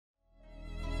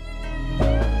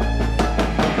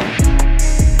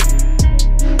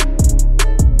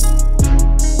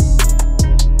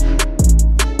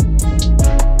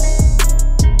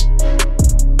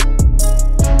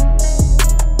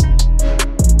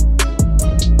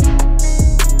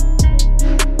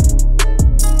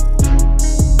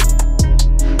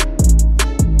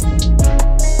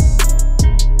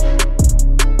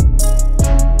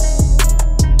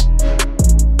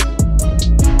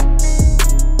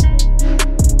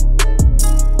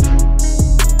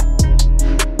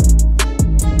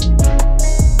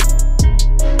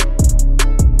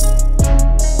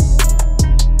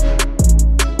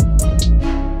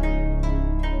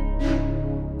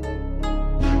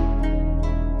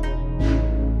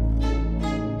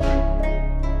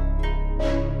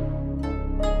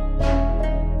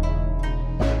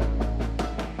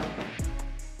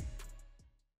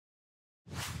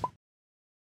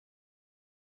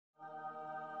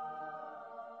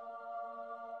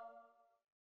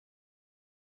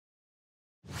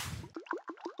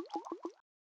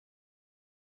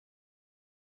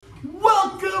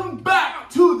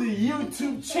the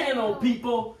YouTube channel,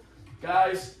 people.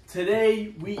 Guys,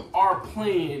 today we are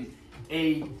playing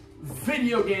a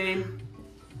video game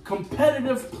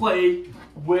competitive play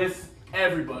with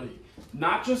everybody.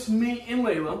 Not just me and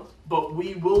Layla, but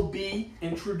we will be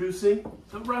introducing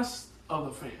the rest of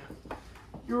the fam.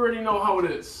 You already know how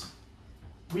it is.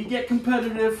 We get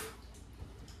competitive.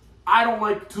 I don't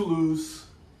like to lose.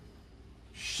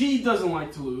 She doesn't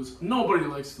like to lose. Nobody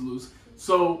likes to lose.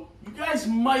 So you guys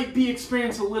might be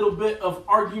experiencing a little bit of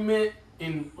argument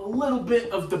and a little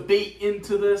bit of debate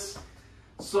into this.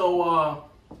 So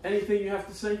anything you have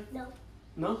to say? No.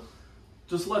 No?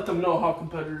 Just let them know how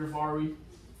competitive are we.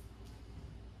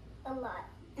 A lot.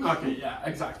 Okay, yeah,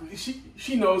 exactly.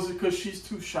 She knows it because she's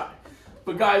too shy.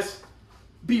 But guys,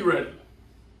 be ready.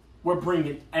 We're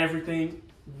bringing everything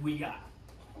we got.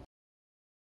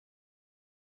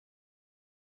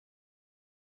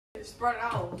 Spread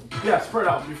out. Yeah, spread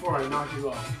out before I knock you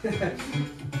off.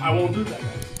 I won't do that,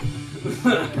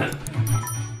 guys.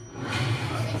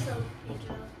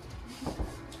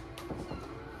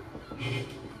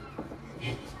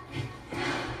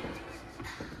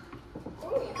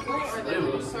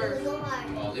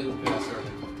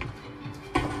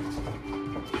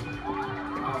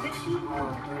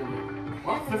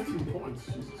 Well, 15 points,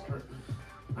 Jesus Christ.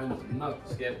 I know nothing.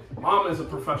 Skip. Mom is a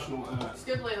professional at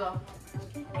Skip, Layla.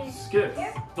 Skip.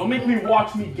 Don't make me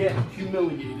watch me get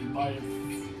humiliated by a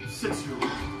 6-year-old.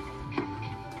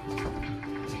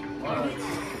 Alright.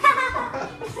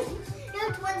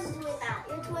 Your twins doing that.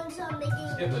 Your twins are making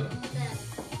Skip it.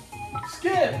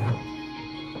 Skip!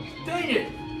 Dang it!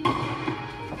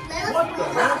 What the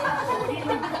heck?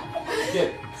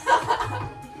 Skip.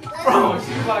 Bro,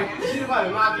 She's about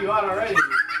to knock you out already.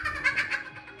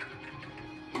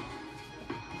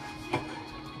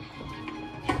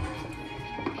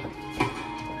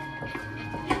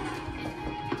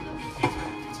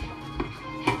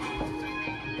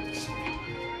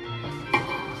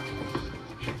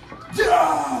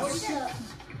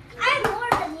 I'm more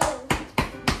than you.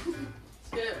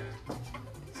 Skip.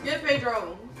 Skip,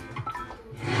 Pedro.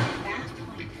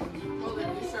 Hold it,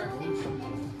 you sure.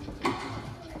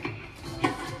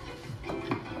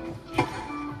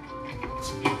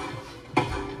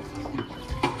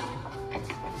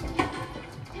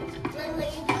 Layla,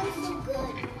 you're doing so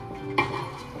good.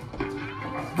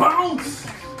 bounce!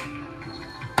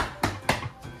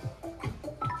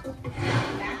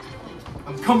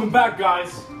 I'm coming back,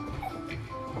 guys.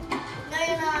 No,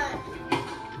 you're not.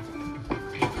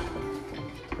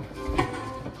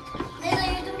 Layla,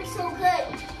 you're doing so good.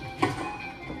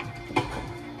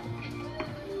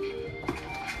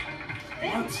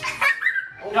 What?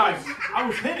 Guys, I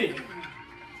was hitting.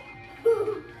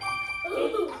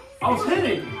 I was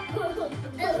hitting.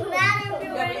 Doesn't matter if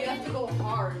you're Yeah, but you have to go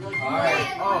hard. Like, Alright.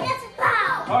 That's a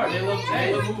foul. Alright,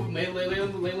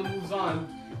 Layla moves on.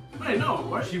 I know,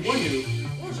 what? She won you.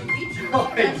 yeah, she beat you. Oh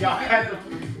my god.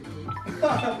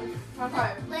 High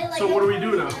five. Layla, So what do we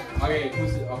do now? Okay,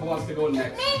 who wants to go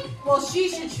next? Well, she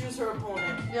should choose her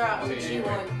opponent. Yeah, Okay, she you're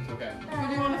won. right. Okay. Who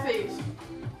do you want to face?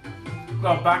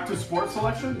 Back to sports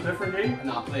selection? Different game? And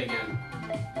I'll play again.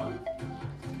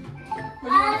 Who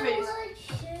do you want to face?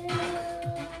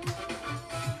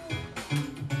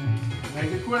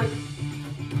 Make it quick.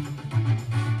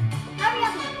 Hurry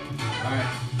up.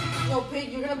 Alright. No,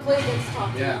 Pig, you're going to play against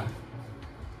Tom. Yeah.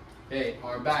 Okay,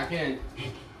 we're back in.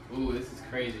 Ooh, this is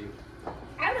crazy.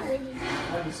 I'm a winner.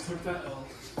 I just took that L.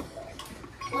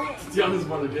 What? Diana's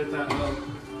about to get that L.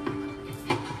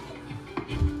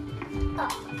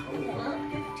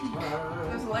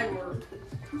 That's a leg word.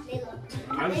 Layla.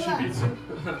 I think she beats him.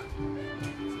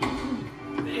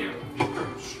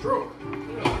 Damn, stroke.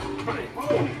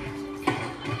 Oh.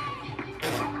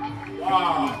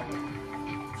 Wow.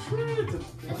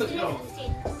 Let's do Yo, it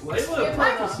 15. Layla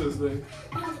practices thing.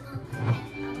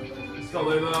 So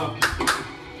Layla,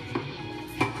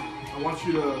 I want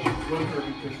you to win her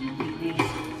because you beat me.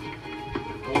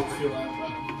 I won't feel that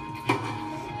bad.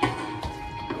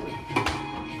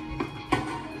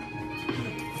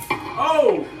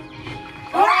 Oh!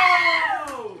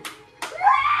 Oh!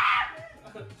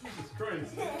 Jesus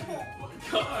Christ. Oh my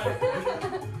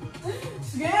God.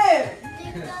 Skip!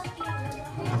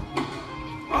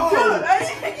 Oh! Dude, I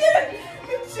didn't even get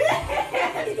a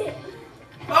chance!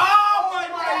 Oh my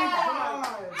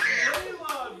God!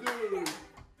 Layla, dude!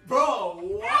 Bro,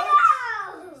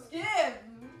 what? Skip!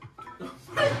 Oh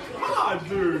my God,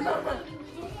 dude!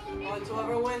 Oh, it's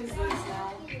whoever wins this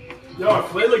now. Yo, if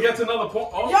Layla gets another point.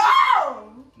 Oh! Yo!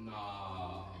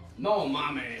 No. No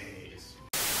mames.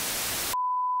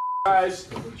 Guys,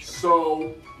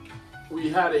 so we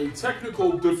had a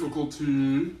technical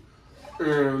difficulty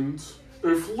And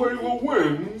if Layla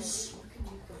wins,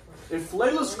 if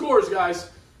Layla scores,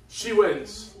 guys, she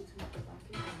wins.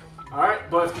 All right,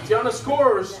 but if Tatiana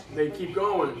scores, they keep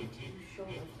going.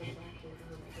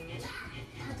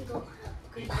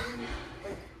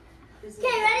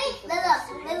 Okay, ready?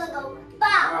 Layla go. All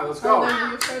Bow. right, let's go. Then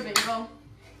you're serving. Go.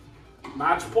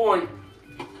 Match point.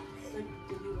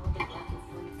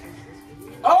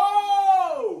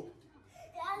 Oh!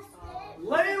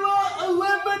 Layla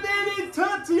eliminated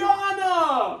Tatiana!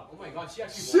 Oh my god, she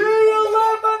actually She won.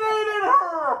 eliminated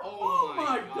her! Oh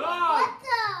my God! What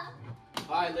the?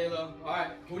 Alright, Layla.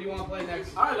 Alright, who do you want to play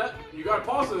next? Alright, you gotta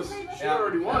pause this. She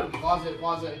already won. Pause it,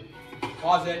 pause it.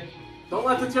 Pause it. Don't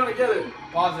let Tatiana get it.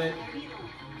 Pause it.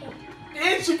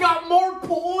 And she got more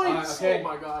points! Okay. Oh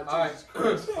my god. Alright. Jesus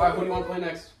Christ. Alright, who do you want to play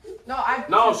next?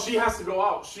 No, she has to go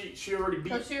out. She already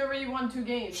beat. So she already won 2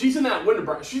 games. She's in that winner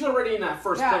bracket. She's already in that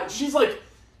first Yeah. place. She's like,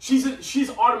 she's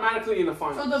automatically in the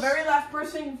finals. So the very last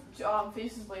person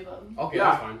faces Layla. Okay,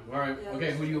 Yeah. that's fine. Alright. Yeah.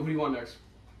 Okay, who do you want next?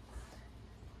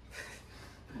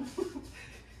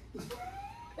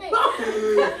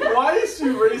 Why is she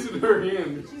raising her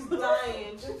hand? She's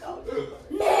dying.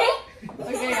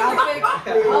 Okay,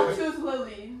 I'll choose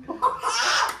Lily.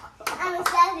 I'm a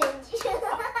savage. She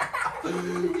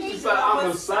said,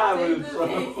 I'm a savage, bro.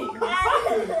 Hold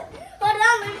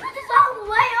on, put this all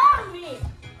way on me.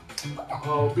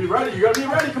 Oh, be ready. You gotta be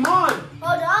ready. Come on.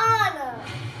 Hold on.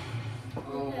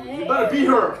 Oh, you better beat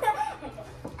her.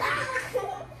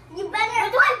 You better.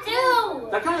 What do I do?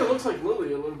 That kind of looks like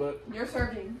Lily a little bit. You're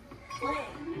serving. All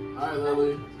right,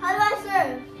 Lily. How do I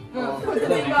serve? Oh,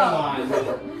 Lily, Come go. on.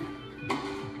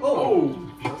 oh,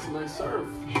 that's a nice serve.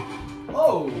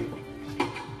 Oh.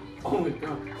 Oh my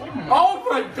god. Oh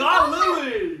my god,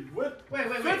 Lily! With Wait.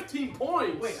 15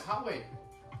 points.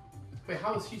 Wait,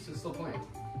 how is she still playing?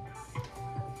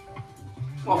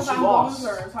 Well, Because she I'm lost. the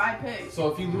loser, so I pick. So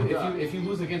if you lose, Yeah. if you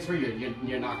lose against her,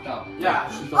 you're knocked out. Yeah,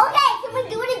 she's done. Okay, can we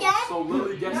do it again? So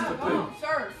Lily gets Yeah, to go. pick.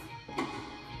 Serve.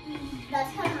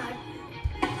 That's kind of hard.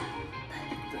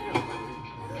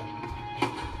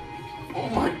 Oh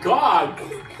my god!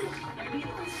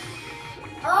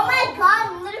 Oh my god,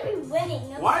 I'm literally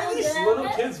winning. I'm Why so are these good. little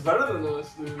kids better than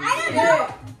us, dude? I don't know.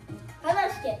 I'm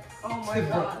gonna skip. Oh my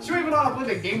god. She don't even know how to play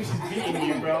the game. She's beating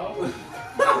you, bro.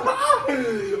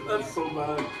 That's so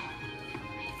bad.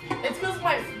 It's because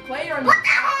my player. What the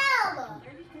hell?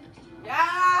 Yeah.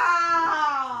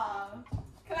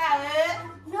 Can I have it?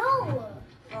 No.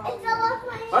 It fell off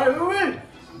my hand. Alright, wait.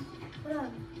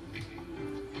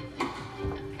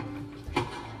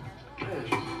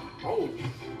 Hold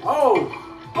on.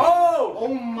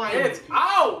 Oh, my it's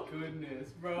out! goodness,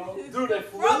 bro. Dude, if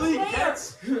front Lily player.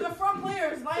 gets, The front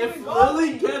player is not if even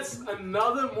Lily going. gets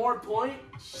another more point,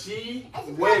 she It's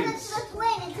because wins. it's a twin.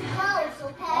 It's a close,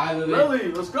 okay? Alright, Lily.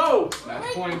 Lily, let's go. Match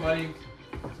point, buddy.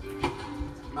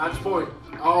 Match point.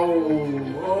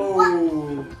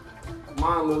 Oh. Come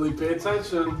on, Lily, pay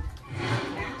attention.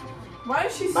 Why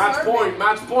is she Match serving?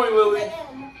 point, Lily.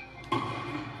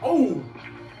 Oh.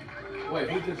 Wait,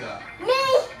 who did that? Me.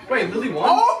 Wait, Lily won?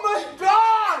 Oh my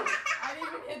god! I didn't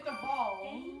even hit the ball.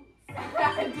 I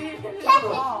didn't even hit the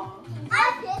ball. I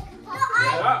picked. No,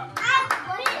 Yeah.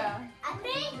 Yeah. I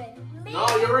think. Me. No,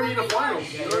 you're already in the finals.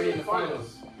 Yeah, You're already in the finals.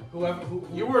 Who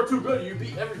You were too good. You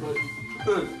beat everybody.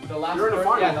 the last You're in the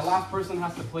per- yeah, finals. the last person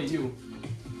has to play you.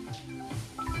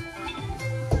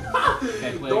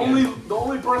 Okay, play The again.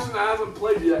 only person that hasn't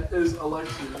played yet is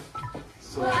Alexia.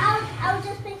 So Well, I would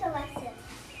just pick Alexis.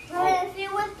 Well, if you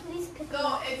would, please pick.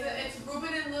 So it's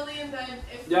Ruben and Lily, and then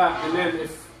if yeah, and then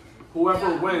if whoever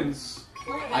Yeah. wins,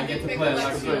 I get to pick play that's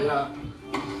Alexia. it, yeah.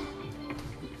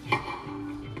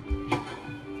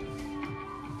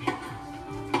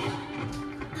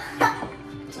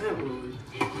 Damn, Lily.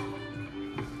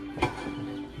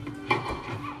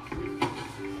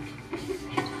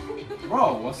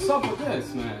 Bro, what's up with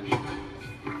this, man?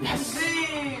 Yes.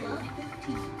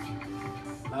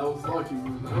 That was lucky,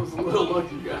 man. That was a little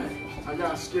lucky, guy. I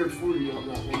got scared for you on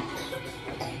that one.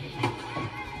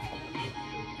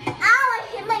 Ow, I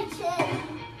hit my chin.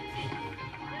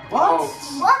 What?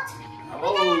 What?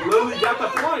 Oh, Lily got the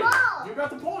point. Ball. You got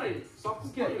the point. Stop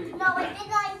complaining. No, I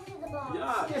think I hit the ball.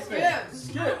 Yeah. Skip Yeah. it.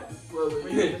 Skip,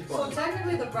 Lily. So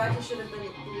technically the bracket should have been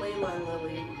Layla and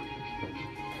Lily.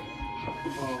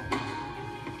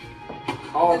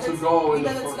 All Because to it's- go in the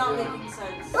because it's front, not yeah. making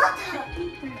sense. What?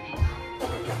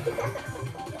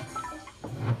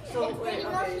 So wait,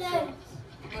 okay.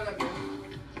 whatever.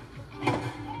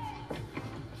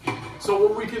 So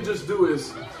what we can just do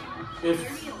is, if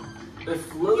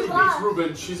Lily You beats lost.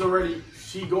 Ruben, she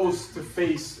goes to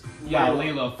face Yeah,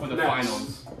 Layla for the Next.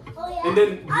 finals. What Oh, yeah? And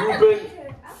then I'm a Ruben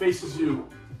leader. faces you.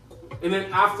 And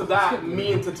then after that,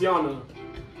 me and Tatiana,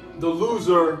 the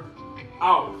loser,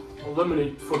 out,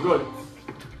 eliminate for good.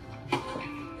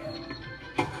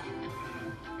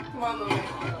 Come on, Lily.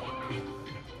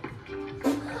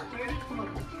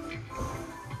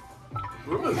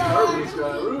 Ruben's nervous,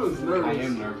 guys. Ruben's nervous. I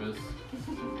am nervous.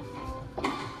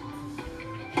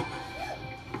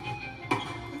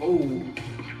 Oh.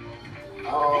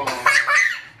 Oh.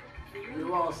 You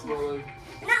lost, Lily.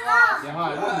 Nuh-uh. Yeah,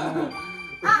 hi.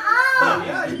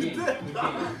 Yeah, you did. I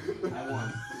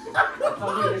won.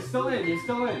 Oh, dude, you're still in. You're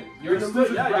still in. You're in the Still,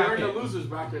 loser's yeah, bracket. you're in the loser's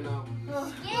bracket now.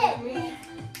 Get me.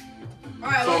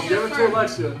 Alright, So let's give it to turn.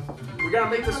 Alexia. We gotta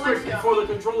make this quick Alexia. before the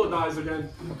controller dies again.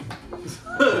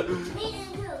 Me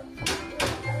and you.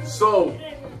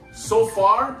 So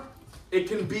far, it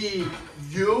can be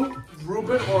you,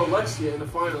 Ruben, or Alexia in the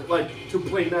final, like to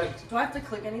play next. Do I have to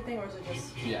click anything or is it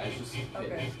just. Yeah, it's just.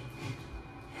 Okay.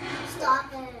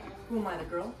 Stop it. Who am I, the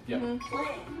girl? Yeah. Wait.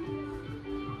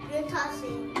 You're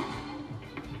tossing.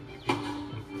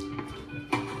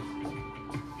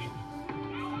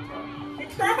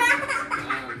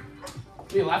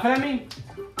 You laughing at me?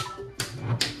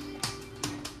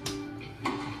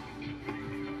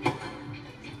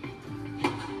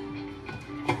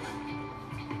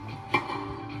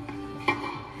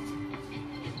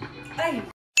 Hey!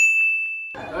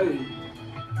 Hey,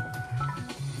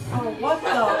 Oh, what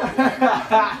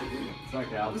the? It's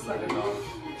okay, I'll just let it go.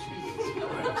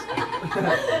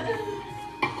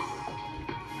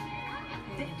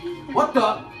 What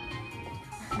the?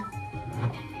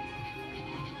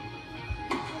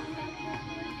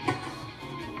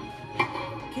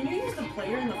 Can you use the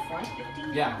player in the front?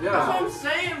 Yeah. That's what yeah, I'm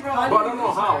saying, bro. but I don't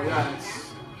know how. Yeah,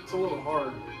 it's a little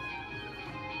hard.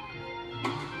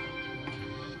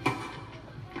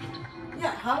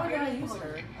 Yeah, how would I use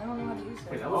her? I don't know how to use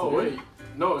Wait, her. that was Oh good. wait,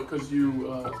 no, because you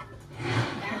went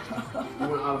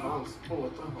out of bounds. Oh,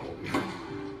 what the hell?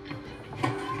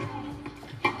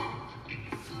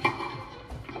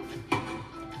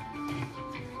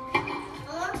 I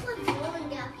want to put rolling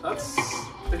down.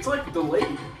 It's like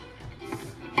delayed.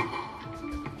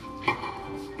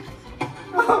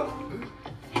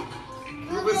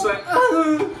 Ruben's like,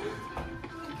 Ruben.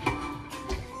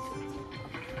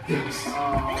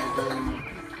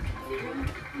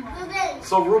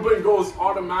 so Ruben goes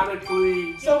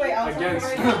automatically So wait, I'll against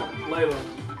tell you right now. Layla.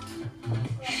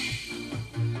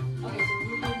 Okay, so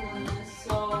Ruben won this.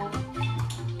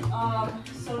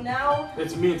 So now,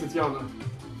 It's me and Tatiana.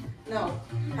 no,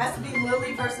 has to be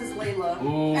Lily versus Layla,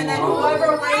 Ooh. and then Oh.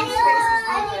 whoever wins faces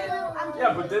Ruben.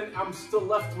 Yeah, but then I'm still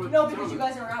left with No, because Tatiana. you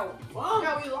guys are out. What?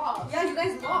 Yeah, we lost. Yeah, you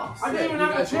guys lost. I didn't even You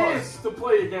have a guys chance to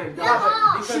play again. Yeah,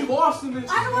 guys. She lost and then she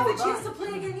I don't have a won chance back. to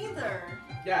play again either.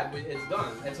 Yeah, but it's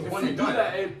done. It's a If one you and do done.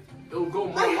 that, it'll go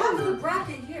more I have the longer.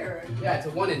 bracket here. Yeah, it's a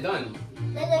one and done.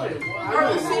 Wait, Lily. what? I Alright, we'll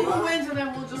don't see know who that. wins and then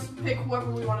we'll just pick whoever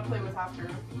we want to play with after.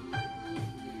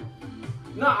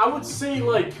 No, I would say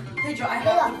like. Hey Joe, I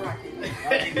have the bracket.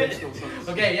 That makes no sense.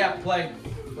 Okay, yeah, play.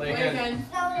 Play Play again. again.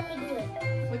 No, let me do it.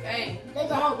 Click A. Lily.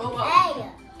 Go, go, go. Hey.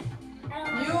 I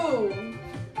don't know. You.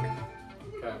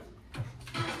 Okay.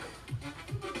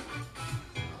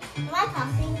 Am I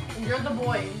tossing? You're the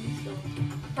boy.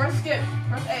 First skip.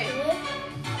 Press A.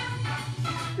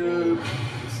 Good.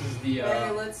 This is the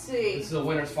Okay, let's see. this is the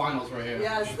winners finals right here.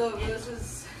 Yes, this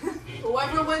is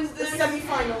Whoever wins the this.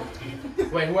 semi-final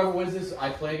Wait, whoever wins this, I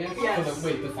play against? Yes. For the,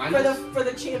 wait, the finals? for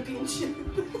the championship.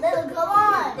 Lily, come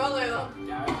on. Go, Layla.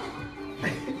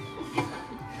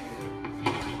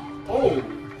 Oh!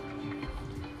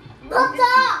 Look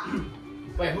up.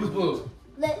 Wait, who's blue?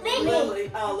 Lily.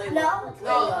 Layla. Layla. No.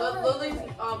 No,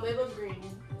 Layla's green.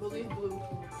 Lily's blue.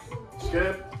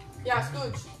 Skip. Yeah,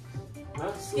 scooch.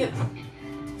 That's Skip.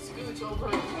 Scooch over.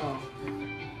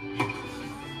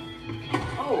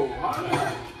 Oh, how did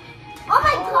that? Oh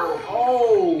my god.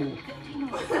 Oh.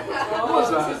 What was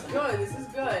Oh, that? this is good. This is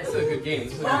good. This is a good game.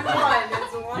 This is a good 1-1. game.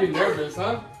 It's a 1-1. You're nervous,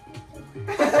 huh?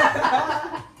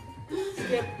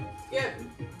 Skip. Skip.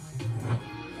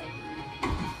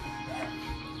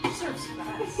 Serves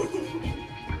fast.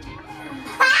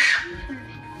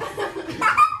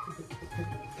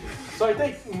 So I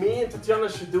think me and Tatiana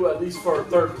should do at least for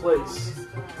third place.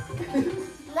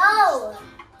 No.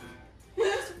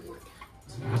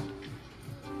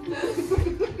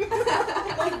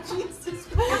 Like Jesus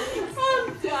Christ.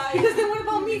 I'm dying. Because then what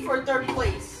about me for third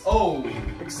place? Oh!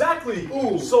 Exactly.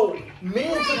 Ooh. So me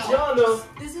and Tatiana,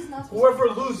 This is not supposed whoever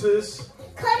loses,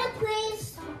 Could it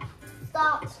please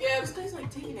stop? Yeah, this guy's like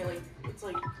taking it like it's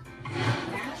like.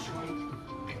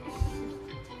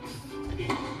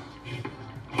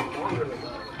 longer than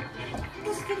that.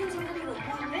 This video's already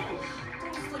like 1 minute.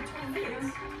 It's like 20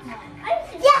 minutes.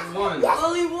 Yes! One. Yes!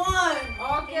 Lily won!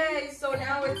 Okay, so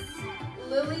now it's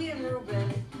Lily and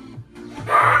Ruben.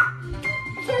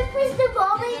 Can we please do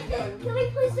bowling? Can we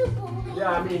please do bowling?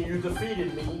 Yeah, I mean, you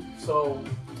defeated me, so Can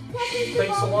we please do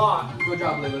thanks a bowling? lot. Good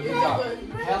job, Layla. Good job. Good.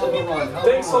 Hell of a run. Hell of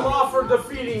Thanks a run. lot for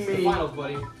defeating It's the me. finals,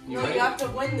 buddy. You No, ready? you have to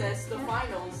win this, the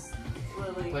finals,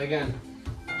 Lily. Play again.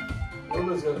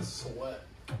 Ruben's gonna sweat.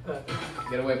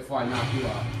 Get away before I knock you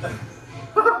out.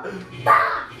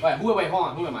 Wait, hold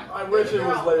on. Who am I? I wish it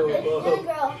was Layla. Good though.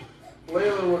 girl.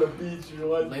 Layla would have beat you.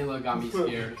 Layla got me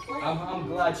scared. I'm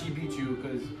glad she beat you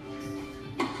because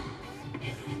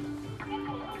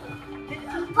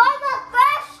For the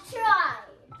first try.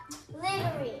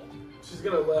 Literally. She's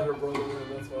gonna let her brother win.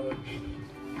 That's why.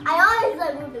 I always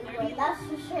let Ruben win, that's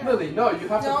for sure. Lily, no, you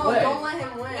have to No, play. don't let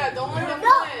him win. Yeah, don't let him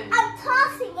No, win. I'm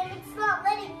tossing and it's not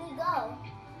letting me go.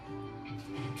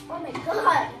 Oh my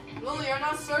god. Lily, you're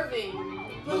not serving.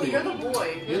 Lily, Lily, you're the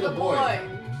boy. You're the boy.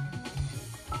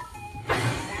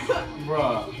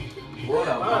 Bruh. What a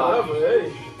Whatever,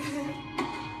 hey.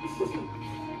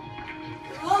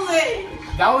 Lily!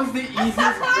 That was the easiest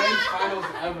grand finals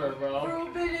ever, bro.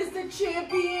 Ruben is the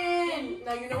champion!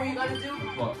 Now you know what you gotta do?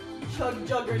 What? Chug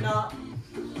Juggernaut.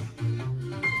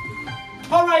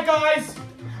 Alright, guys.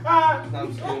 No, I'm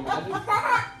just kidding, imagine.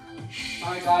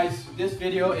 Alright guys, this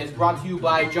video is brought to you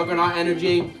by Juggernaut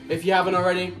Energy. If you haven't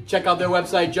already, check out their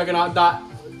website,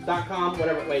 juggernaut.com,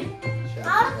 whatever, wait.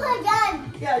 I'll play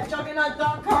again. Yeah,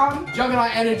 juggernaut.com.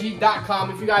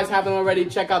 Juggernaut.energy.com. If you guys haven't already,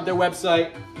 check out their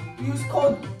website. Use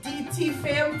code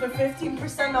DTFAM for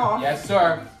 15% off. Yes,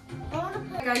 sir.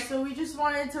 Hey guys, so we just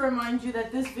wanted to remind you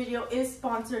that this video is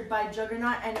sponsored by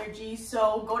Juggernaut Energy.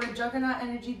 So go to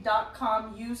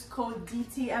juggernautenergy.com, use code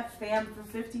DTFFAM for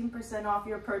 15% off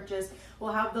your purchase.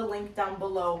 We'll have the link down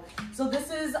below. So this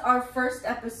is our first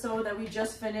episode that we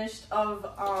just finished of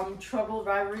Trouble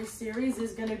Rivalry series.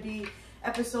 Is going to be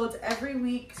episodes every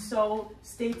week, so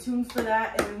stay tuned for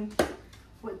that. And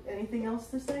what, anything else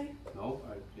to say? No?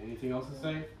 Anything else to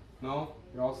say? No?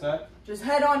 You're all set? Just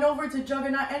head on over to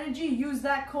Juggernaut Energy, use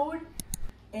that code,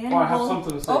 and Oh, I have we'll-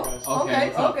 something to say, Oh, guys. Okay, okay,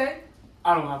 what's up? okay.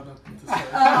 I don't have nothing to say.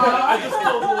 I just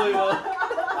told Layla.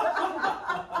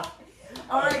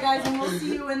 Alright guys, and we'll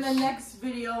see you in the next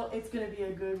video. It's gonna be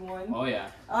a good one. Oh yeah.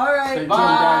 Alright, Stay tuned, bye.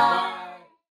 guys. Bye.